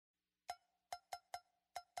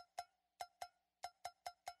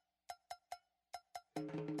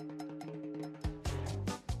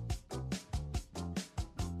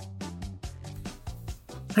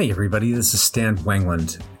Hey everybody, this is Stan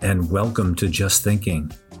Wangland, and welcome to Just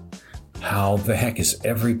Thinking. How the heck is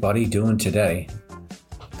everybody doing today?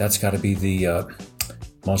 That's got to be the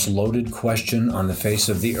most loaded question on the face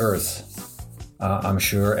of the earth. I'm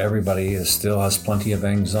sure everybody still has plenty of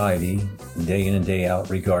anxiety day in and day out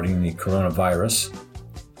regarding the coronavirus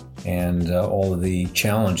and all of the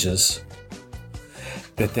challenges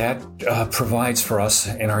that provides for us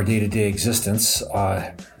in our day-to-day existence.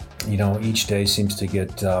 Each day seems to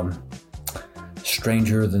get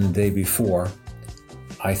stranger than the day before.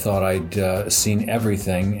 I thought I'd seen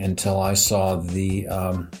everything until I saw the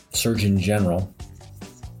Surgeon General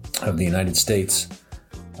of the United States,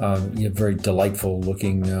 a very delightful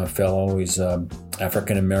looking fellow. He's an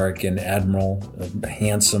African-American admiral, a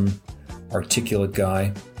handsome, articulate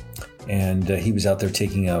guy. And he was out there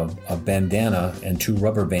taking a bandana and two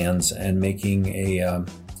rubber bands and making a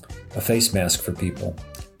face mask for people.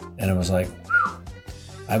 And I was like,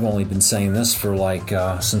 I've only been saying this for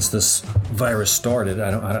since this virus started.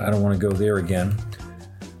 I don't want to go there again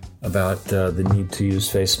about the need to use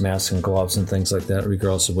face masks and gloves and things like that,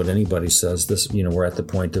 regardless of what anybody says. We're at the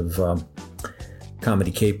point of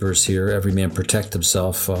comedy capers here. Every man protect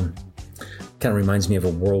himself. Kind of reminds me of a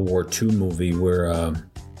World War II movie where,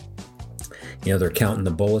 they're counting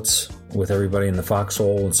the bullets with everybody in the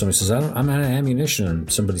foxhole, and somebody says, I'm out of ammunition.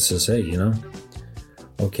 And somebody says, hey,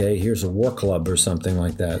 okay, here's a war club or something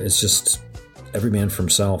like that. It's just every man for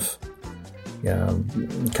himself,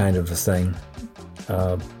 kind of a thing.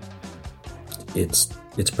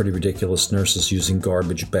 It's pretty ridiculous. Nurses using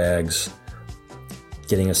garbage bags,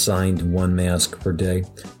 getting assigned one mask per day.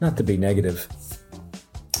 Not to be negative,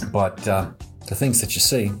 but the things that you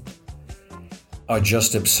see are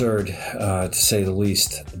just absurd, to say the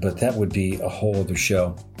least. But that would be a whole other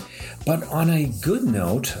show. But on a good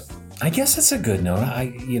note, I guess it's a good note.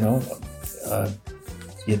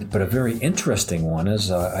 But a very interesting one is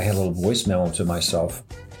I had a little voicemail to myself.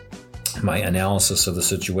 My analysis of the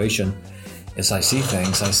situation as I see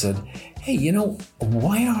things, I said, hey,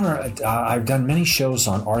 why I've done many shows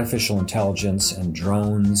on artificial intelligence and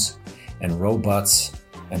drones and robots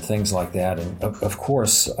and things like that. And of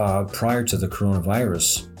course, prior to the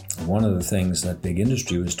coronavirus, one of the things that big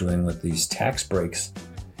industry was doing with these tax breaks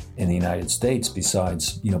in the United States,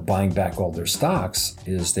 besides, buying back all their stocks,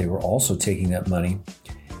 is they were also taking that money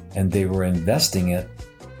and they were investing it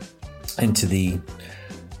into the,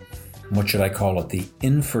 what should I call it, the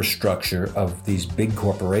infrastructure of these big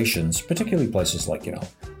corporations, particularly places like,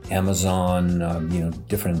 Amazon,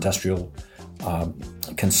 different industrial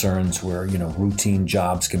concerns where, routine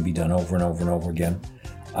jobs can be done over and over and over again.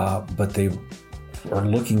 But they are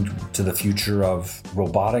looking to the future of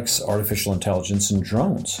robotics, artificial intelligence, and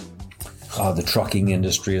drones. The trucking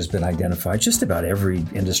industry has been identified. Just about every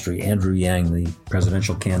industry. Andrew Yang, the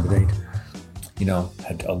presidential candidate,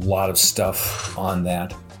 had a lot of stuff on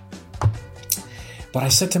that. But I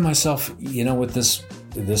said to myself, with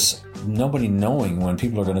this nobody knowing when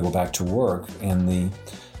people are going to go back to work, and the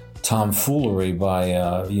tomfoolery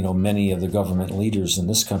by many of the government leaders in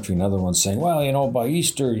this country and other ones saying, well, by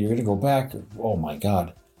Easter you're going to go back. Oh my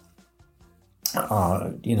God.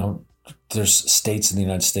 There's states in the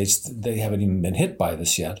United States, they haven't even been hit by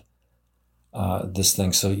this yet, this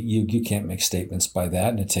thing. So you can't make statements by that.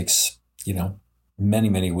 And it takes, many,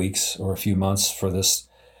 many weeks or a few months for this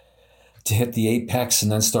to hit the apex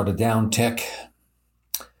and then start a down tick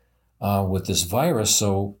with this virus.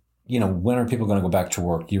 So, when are people going to go back to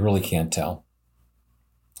work? You really can't tell.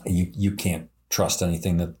 You can't trust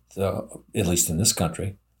anything that, at least in this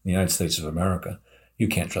country, the United States of America, you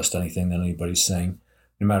can't trust anything that anybody's saying,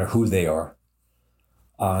 no matter who they are.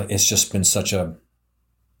 It's just been such a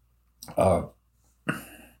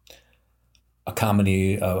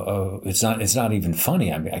comedy. It's not even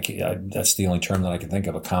funny. I mean, that's the only term that I can think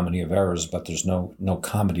of, a comedy of errors. But there's no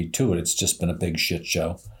comedy to it. It's just been a big shit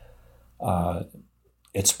show.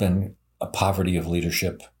 It's been a poverty of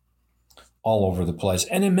leadership all over the place,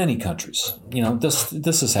 and in many countries.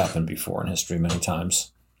 This has happened before in history many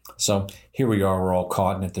times. So here we are, we're all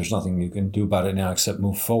caught in it. There's nothing you can do about it now except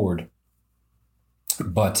move forward.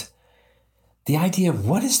 But the idea of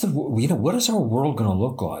what is our world going to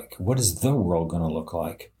look like? What is the world going to look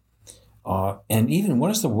like? And even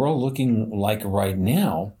what is the world looking like right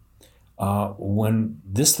now, when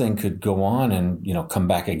this thing could go on and, come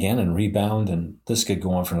back again and rebound, and this could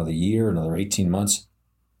go on for another year, another 18 months,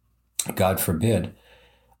 God forbid,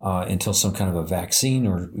 until some kind of a vaccine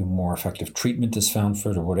or more effective treatment is found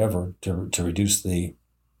for it or whatever to reduce the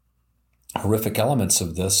horrific elements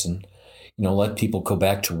of this, and, let people go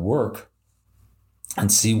back to work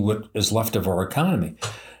and see what is left of our economy.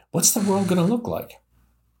 What's the world going to look like?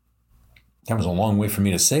 That was a long way for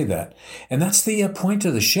me to say that. And that's the point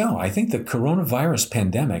of the show. I think the coronavirus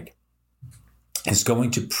pandemic is going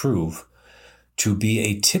to prove to be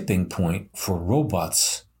a tipping point for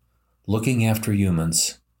robots looking after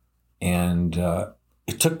humans. And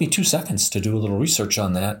it took me 2 seconds to do a little research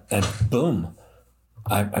on that. And boom.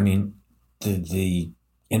 I mean, the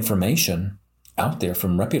information out there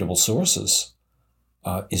from reputable sources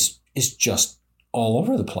is just all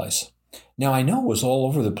over the place. Now, I know it was all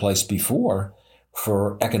over the place before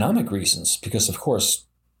for economic reasons, because, of course,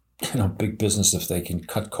 big business, if they can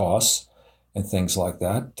cut costs and things like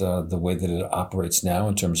that, the way that it operates now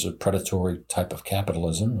in terms of predatory type of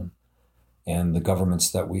capitalism and the governments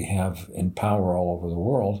that we have in power all over the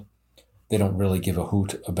world, they don't really give a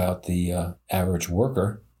hoot about the average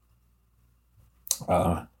worker.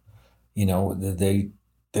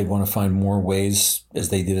 They want to find more ways, as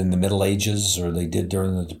they did in the Middle Ages, or they did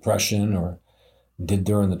during the Depression, or did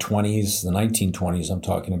during the 20s, the 1920s I'm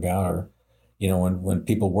talking about, or, when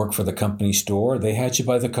people work for the company store, they had you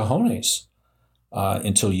by the cojones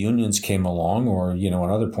until unions came along, or, at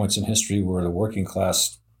other points in history where the working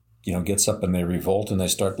class, gets up and they revolt and they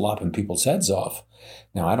start lopping people's heads off.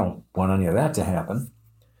 Now, I don't want any of that to happen,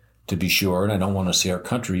 to be sure, and I don't want to see our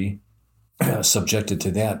country subjected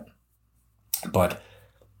to that. But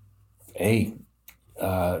hey,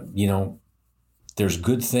 there's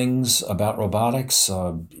good things about robotics,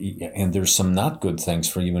 and there's some not good things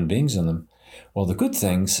for human beings in them. Well, the good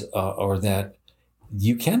things are that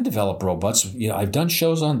you can develop robots. I've done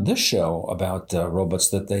shows on this show about robots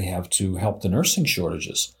that they have to help the nursing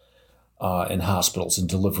shortages in hospitals and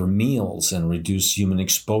deliver meals and reduce human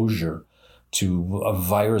exposure to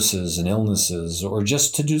viruses and illnesses, or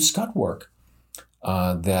just to do scut work.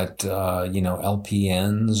 That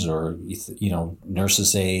LPNs or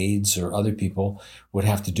nurses' aides or other people would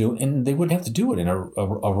have to do, and they wouldn't have to do it. And a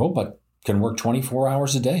robot can work 24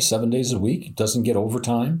 hours a day, 7 days a week. It doesn't get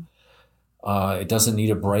overtime. It doesn't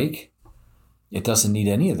need a break. It doesn't need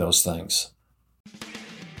any of those things.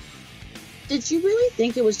 Did you really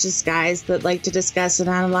think it was just guys that like to discuss and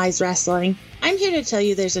analyze wrestling? I'm here to tell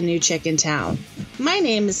you there's a new chick in town. My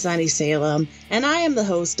name is Sunny Salem, and I am the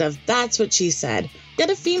host of That's What She Said. Get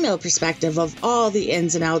a female perspective of all the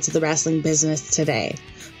ins and outs of the wrestling business today.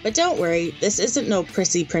 But don't worry, this isn't no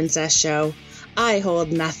prissy princess show. I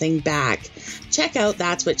hold nothing back. Check out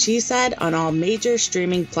That's What She Said on all major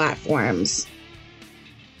streaming platforms.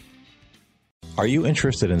 Are you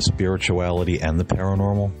interested in spirituality and the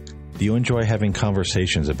paranormal? Do you enjoy having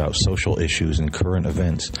conversations about social issues and current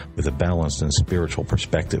events with a balanced and spiritual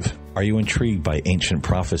perspective? Are you intrigued by ancient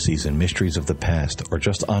prophecies and mysteries of the past, or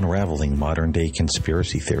just unraveling modern-day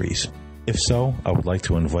conspiracy theories? If so, I would like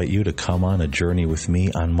to invite you to come on a journey with me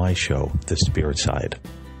on my show, The Spirit Side,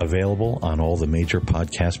 available on all the major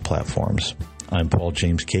podcast platforms. I'm Paul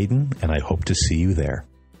James Caden, and I hope to see you there.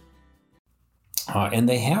 And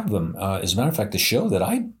they have them. As a matter of fact, the show that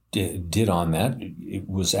I did on that, it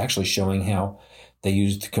was actually showing how they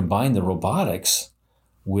used to combine the robotics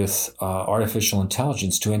with artificial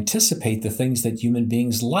intelligence to anticipate the things that human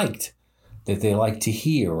beings liked, that they like to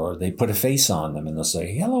hear, or they put a face on them and they'll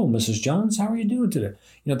say, "Hello, Mrs. Jones, how are you doing today?"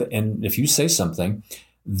 And if you say something,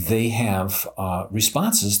 they have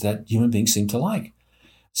responses that human beings seem to like.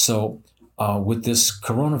 So with this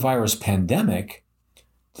coronavirus pandemic,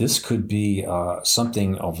 this could be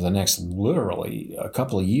something over the next literally a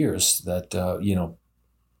couple of years that,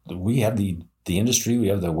 we have the industry, we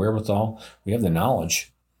have the wherewithal, we have the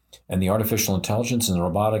knowledge and the artificial intelligence and the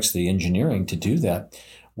robotics, the engineering to do that,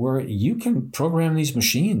 where you can program these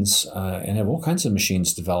machines and have all kinds of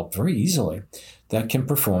machines developed very easily that can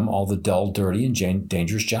perform all the dull, dirty, and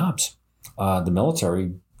dangerous jobs. The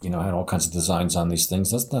military, had all kinds of designs on these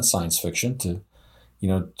things. That's not science fiction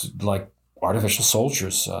like artificial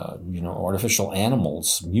soldiers, artificial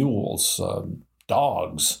animals, mules,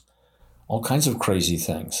 dogs, all kinds of crazy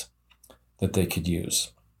things that they could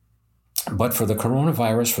use. But for the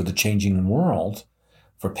coronavirus, for the changing world,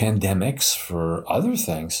 for pandemics, for other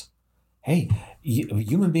things, hey,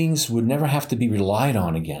 human beings would never have to be relied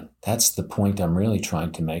on again. That's the point I'm really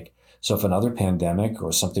trying to make. So if another pandemic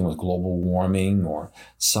or something with global warming or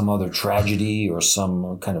some other tragedy or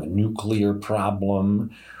some kind of nuclear problem,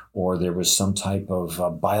 or there was some type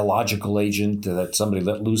of biological agent that somebody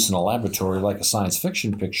let loose in a laboratory like a science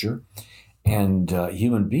fiction picture, and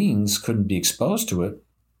human beings couldn't be exposed to it,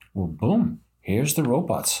 well, boom, here's the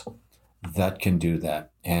robots that can do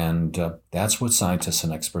that. And that's what scientists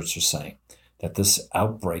and experts are saying, that this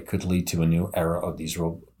outbreak could lead to a new era of these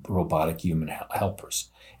robotic human helpers.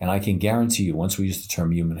 And I can guarantee you, once we use the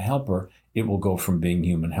term human helper, it will go from being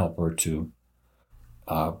human helper to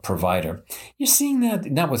provider. You're seeing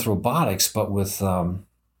that not with robotics, but with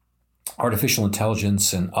artificial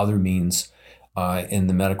intelligence and other means in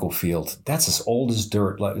the medical field. That's as old as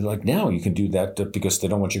dirt. Like now you can do that because they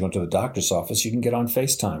don't want you going to the doctor's office. You can get on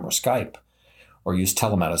FaceTime or Skype or use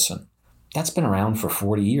telemedicine. That's been around for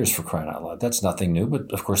 40 years, for crying out loud. That's nothing new, but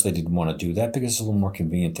of course they didn't want to do that because it's a little more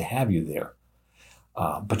convenient to have you there.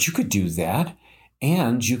 But you could do that,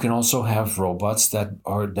 and you can also have robots that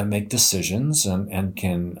make decisions and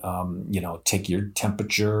can take your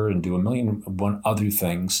temperature and do a million one other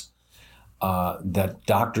things that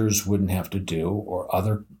doctors wouldn't have to do or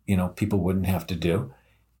other people wouldn't have to do,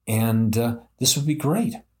 and this would be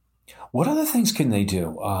great. What other things can they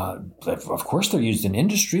do? Of course, they're used in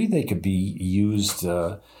industry. They could be used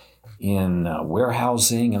in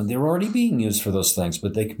warehousing. And they're already being used for those things,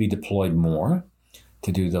 but they could be deployed more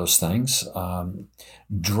to do those things.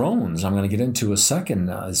 Drones, I'm going to get into a second.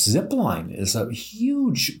 Zipline is a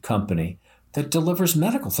huge company that delivers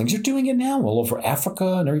medical things. They're doing it now all over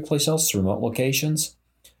Africa and every place else, remote locations.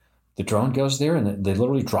 The drone goes there and they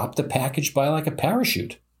literally drop the package by like a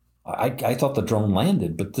parachute. I thought the drone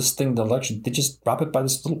landed, but this thing, they just drop it by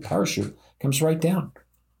this little parachute. It comes right down.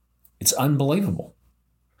 It's unbelievable.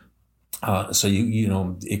 So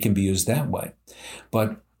it can be used that way.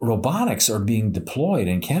 But robotics are being deployed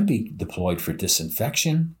and can be deployed for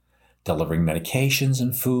disinfection, delivering medications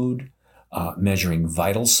and food, measuring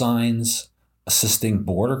vital signs, assisting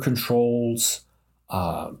border controls.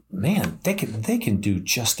 They can do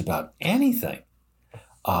just about anything.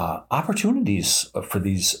 Opportunities for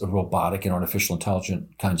these robotic and artificial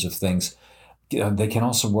intelligent kinds of things. They can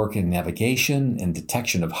also work in navigation and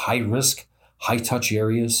detection of high-risk, high-touch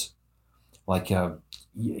areas. Like,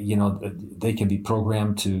 they can be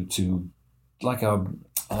programmed to like a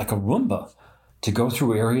Roomba to go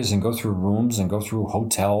through areas and go through rooms and go through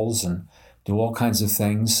hotels and do all kinds of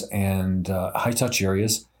things and high-touch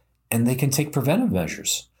areas. And they can take preventive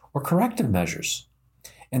measures or corrective measures.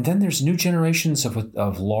 And then there's new generations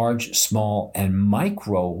of large, small, and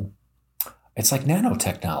micro. It's like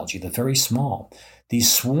nanotechnology, the very small. These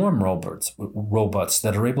swarm robots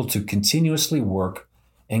that are able to continuously work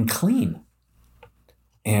and clean.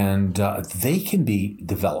 And they can be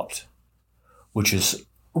developed, which is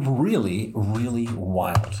really, really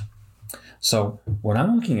wild. So when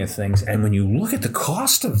I'm looking at things, and when you look at the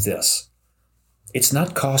cost of this, it's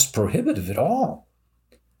not cost prohibitive at all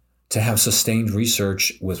to have sustained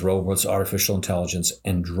research with robots, artificial intelligence,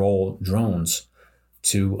 and drones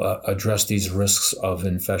to address these risks of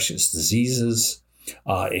infectious diseases.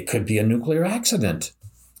 It could be a nuclear accident,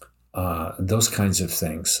 those kinds of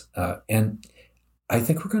things. And I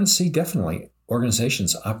think we're going to see definitely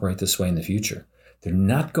organizations operate this way in the future. They're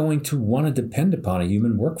not going to want to depend upon a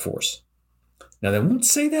human workforce. Now, they won't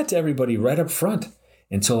say that to everybody right up front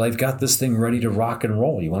until they've got this thing ready to rock and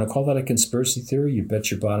roll. You want to call that a conspiracy theory? You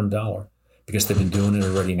bet your bottom dollar, because they've been doing it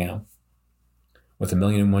already now with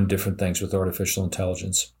 1,000,001 different things with artificial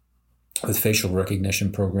intelligence, with facial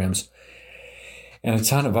recognition programs, and a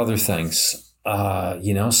ton of other things.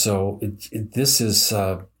 So this is,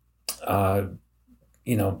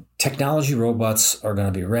 technology robots are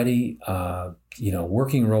going to be ready.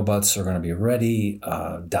 Working robots are going to be ready.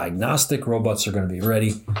 Diagnostic robots are going to be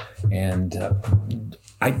ready. And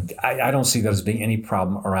I don't see that as being any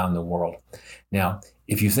problem around the world. Now,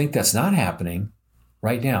 if you think that's not happening,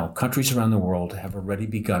 right now, countries around the world have already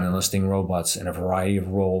begun enlisting robots in a variety of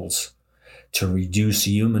roles to reduce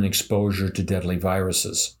human exposure to deadly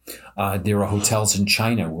viruses. There are hotels in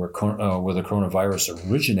China where the coronavirus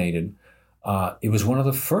originated. It was one of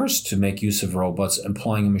the first to make use of robots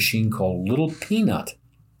employing a machine called Little Peanut.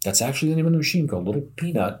 That's actually the name of the machine, called Little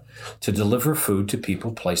Peanut, to deliver food to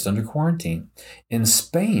people placed under quarantine. In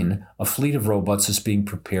Spain, a fleet of robots is being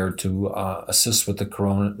prepared to assist with the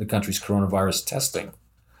country's coronavirus testing.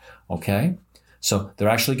 Okay? So they're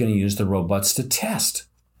actually going to use the robots to test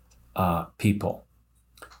people.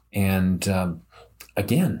 And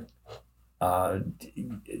again,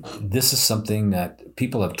 this is something that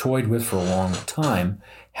people have toyed with for a long time.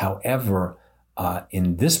 However,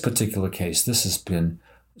 in this particular case, this has been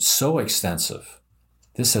so extensive.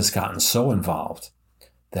 This has gotten so involved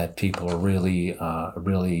that people are really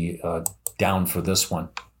down for this one.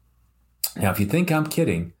 Now, if you think I'm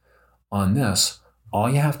kidding on this, all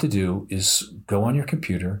you have to do is go on your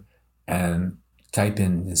computer and type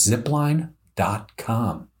in zipline.com.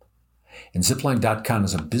 And zipline.com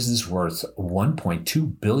is a business worth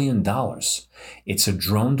 $1.2 billion. It's a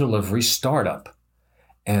drone delivery startup.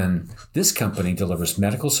 And this company delivers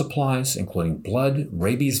medical supplies, including blood,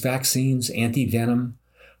 rabies vaccines, anti-venom,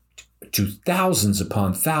 to thousands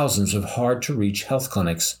upon thousands of hard-to-reach health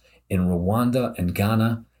clinics in Rwanda and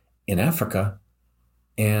Ghana, in Africa.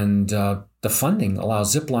 And the funding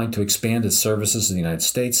allows Zipline to expand its services in the United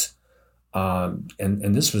States.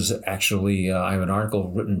 And this was actually, I have an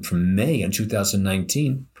article written from May in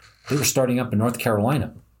 2019. They were starting up in North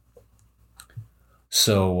Carolina.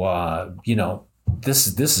 So, this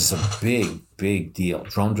is a big deal.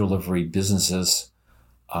 Drone delivery businesses.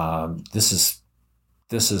 This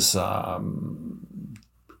is a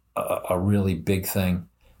really big thing,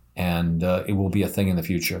 and it will be a thing in the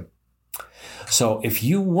future. So if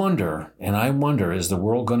you wonder, and I wonder, is the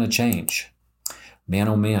world going to change? Man,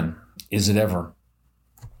 oh man, is it ever?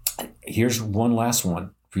 Here's one last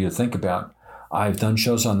one for you to think about. I've done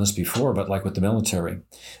shows on this before, but like with the military,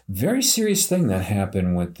 very serious thing that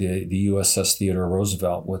happened with the USS Theodore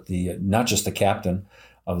Roosevelt, with the not just the captain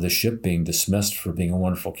of the ship being dismissed for being a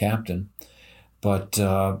wonderful captain, but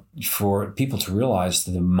for people to realize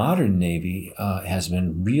that the modern Navy has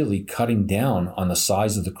been really cutting down on the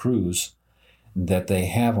size of the crews that they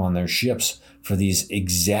have on their ships for these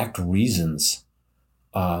exact reasons.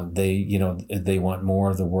 They want more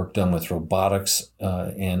of the work done with robotics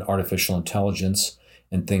and artificial intelligence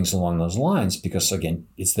and things along those lines, because again,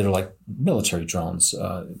 they're like military drones.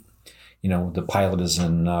 The pilot is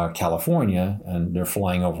in California and they're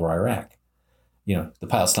flying over Iraq. The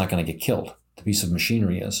pilot's not going to get killed. The piece of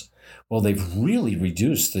machinery is. Well, they've really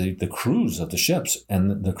reduced the crews of the ships,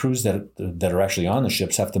 and the crews that are actually on the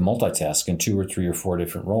ships have to multitask in 2 or 3 or 4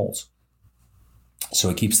 different roles. So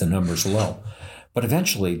it keeps the numbers low. But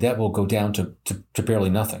eventually that will go down to barely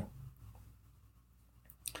nothing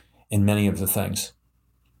in many of the things.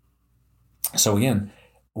 So again,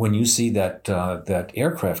 when you see that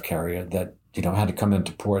aircraft carrier that had to come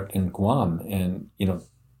into port in Guam, and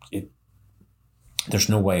there's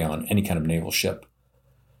no way on any kind of naval ship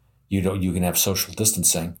you can have social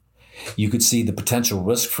distancing. You could see the potential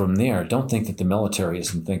risk from there. Don't think that the military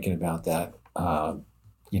isn't thinking about that.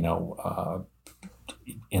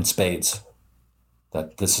 In spades.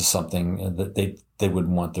 That this is something that they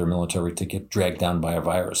wouldn't want their military to get dragged down by a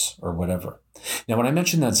virus or whatever. Now, when I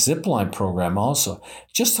mentioned that Zipline program also,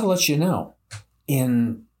 just to let you know,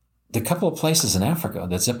 in the couple of places in Africa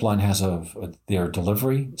that Zipline has of their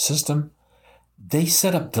delivery system, they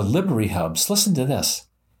set up delivery hubs, listen to this,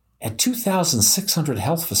 at 2,600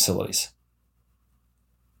 health facilities.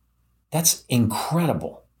 That's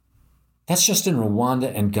incredible. That's just in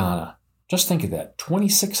Rwanda and Ghana. Just think of that,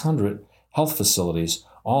 2,600 health facilities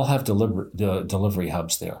all have delivery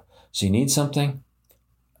hubs there. So you need something,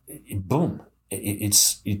 boom,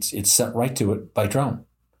 it's sent right to it by drone.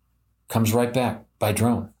 Comes right back by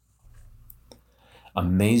drone.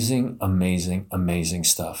 Amazing, amazing, amazing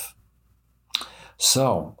stuff.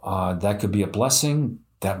 So that could be a blessing.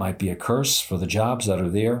 That might be a curse for the jobs that are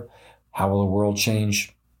there. How will the world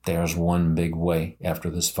change? There's one big way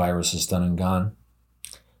after this virus is done and gone.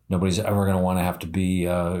 Nobody's ever going to want to have to be,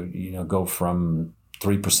 go from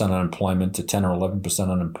 3% unemployment to 10 or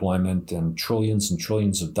 11% unemployment and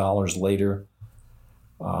trillions of dollars later.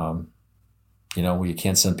 Where you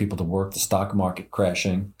can't send people to work, the stock market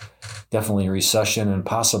crashing, definitely a recession and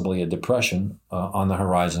possibly a depression on the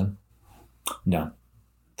horizon. No,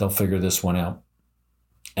 they'll figure this one out.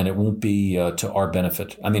 And it won't be to our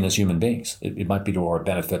benefit. I mean, as human beings, it might be to our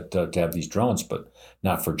benefit to have these drones, but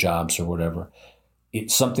not for jobs or whatever.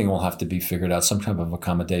 Something will have to be figured out, some type of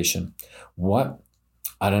accommodation. What?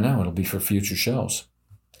 I don't know. It'll be for future shows.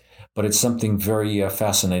 But it's something very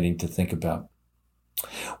fascinating to think about.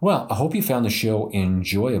 Well, I hope you found the show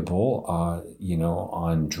enjoyable,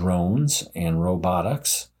 on drones and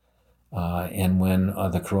robotics, and when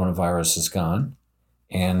the coronavirus is gone.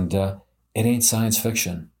 And it ain't science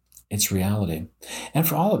fiction. It's reality. And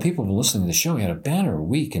for all the people who are listening to the show, we had a banner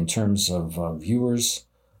week in terms of viewers.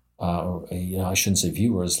 I shouldn't say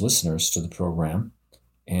viewers, listeners to the program.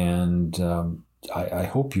 And I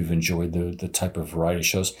hope you've enjoyed the type of variety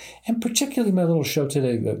shows, and particularly my little show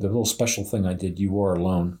today, the little special thing I did, You Are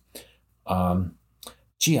Alone. I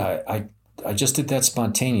just did that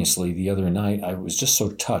spontaneously the other night. I was just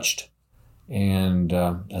so touched. And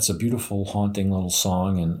that's a beautiful, haunting little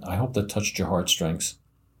song, and I hope that touched your heartstrings,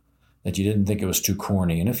 that you didn't think it was too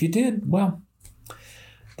corny. And if you did, well,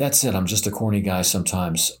 that's it. I'm just a corny guy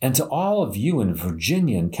sometimes. And to all of you in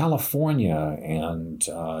Virginia and California and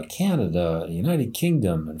Canada, United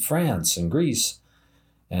Kingdom and France and Greece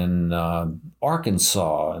and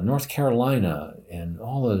Arkansas and North Carolina and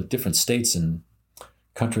all the different states and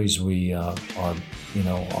countries we are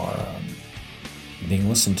being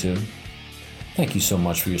listened to, thank you so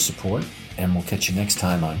much for your support, and we'll catch you next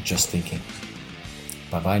time on Just Thinking.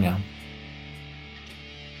 Bye-bye now.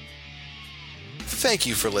 Thank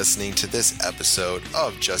you for listening to this episode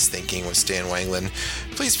of Just Thinking with Stan Wanglund.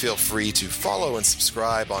 Please feel free to follow and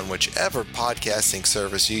subscribe on whichever podcasting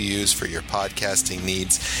service you use for your podcasting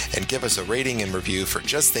needs, and give us a rating and review for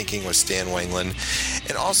Just Thinking with Stan Wanglund.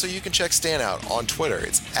 And also, you can check Stan out on Twitter.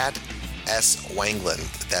 It's at S.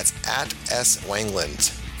 Wanglund. That's at S.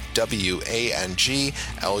 Wanglund. WANGLUND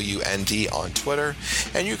on Twitter.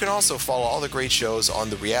 And you can also follow all the great shows on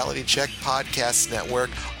the Reality Check Podcast Network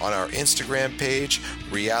on our Instagram page,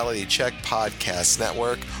 Reality Check Podcast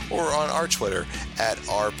Network, or on our Twitter at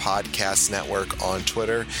our Podcast Network on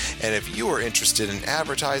Twitter. And if you are interested in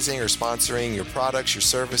advertising or sponsoring your products, your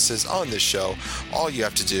services on this show, all you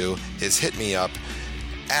have to do is hit me up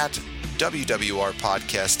at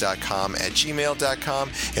wwrpodcast.com at gmail.com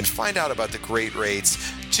and find out about the great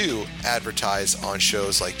rates to advertise on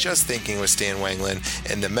shows like Just Thinking with Stan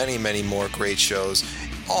Wanglund and the many, many more great shows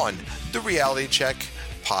on the Reality Check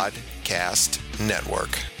Podcast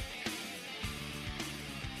Network.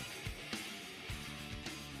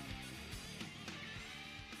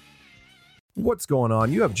 What's going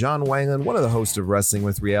on? You have John Wanglund, one of the hosts of Wrestling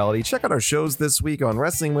with Reality. Check out our shows this week on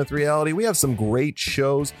Wrestling with Reality. We have some great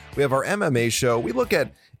shows. We have our MMA show. We look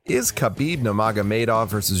at, is Khabib Nurmagomedov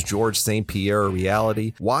versus George St. Pierre a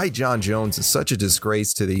reality? Why John Jones is such a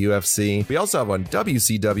disgrace to the UFC. We also have on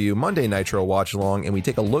WCW Monday Nitro Watch Along, and we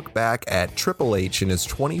take a look back at Triple H in his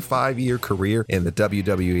 25-year career in the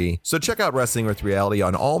WWE. So check out Wrestling with Reality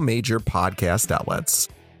on all major podcast outlets.